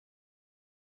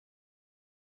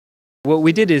what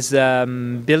we did is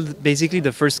build basically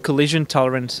the first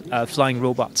collision-tolerant flying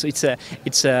robot. So it's a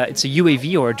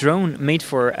UAV or a drone made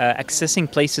for accessing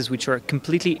places which are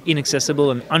completely inaccessible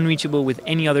and unreachable with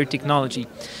any other technology.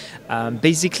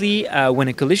 Basically, when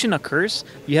a collision occurs,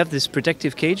 you have this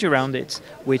protective cage around it,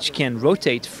 which can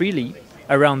rotate freely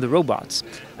around the robots,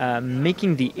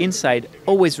 making the inside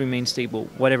always remain stable,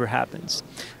 whatever happens.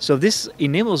 So this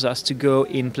enables us to go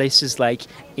in places like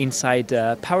inside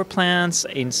power plants,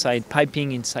 inside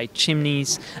piping, inside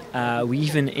chimneys. We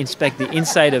even inspect the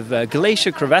inside of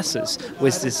glacier crevasses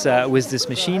with this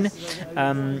machine.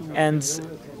 And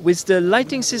with the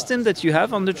lighting system that you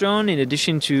have on the drone, in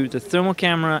addition to the thermal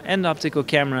camera and optical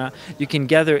camera, you can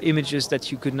gather images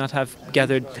that you could not have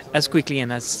gathered as quickly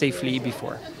and as safely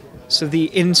before. So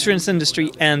the insurance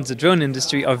industry and the drone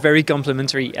industry are very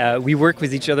complementary. We work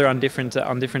with each other on different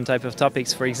type of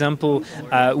topics. For example,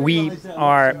 we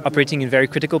are operating in very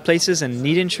critical places and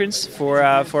need insurance for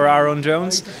our own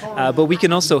drones. But we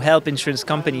can also help insurance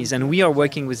companies, and we are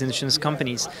working with insurance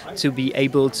companies to be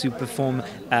able to perform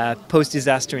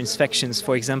post-disaster inspections,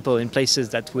 for example, in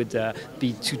places that would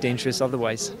be too dangerous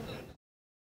otherwise.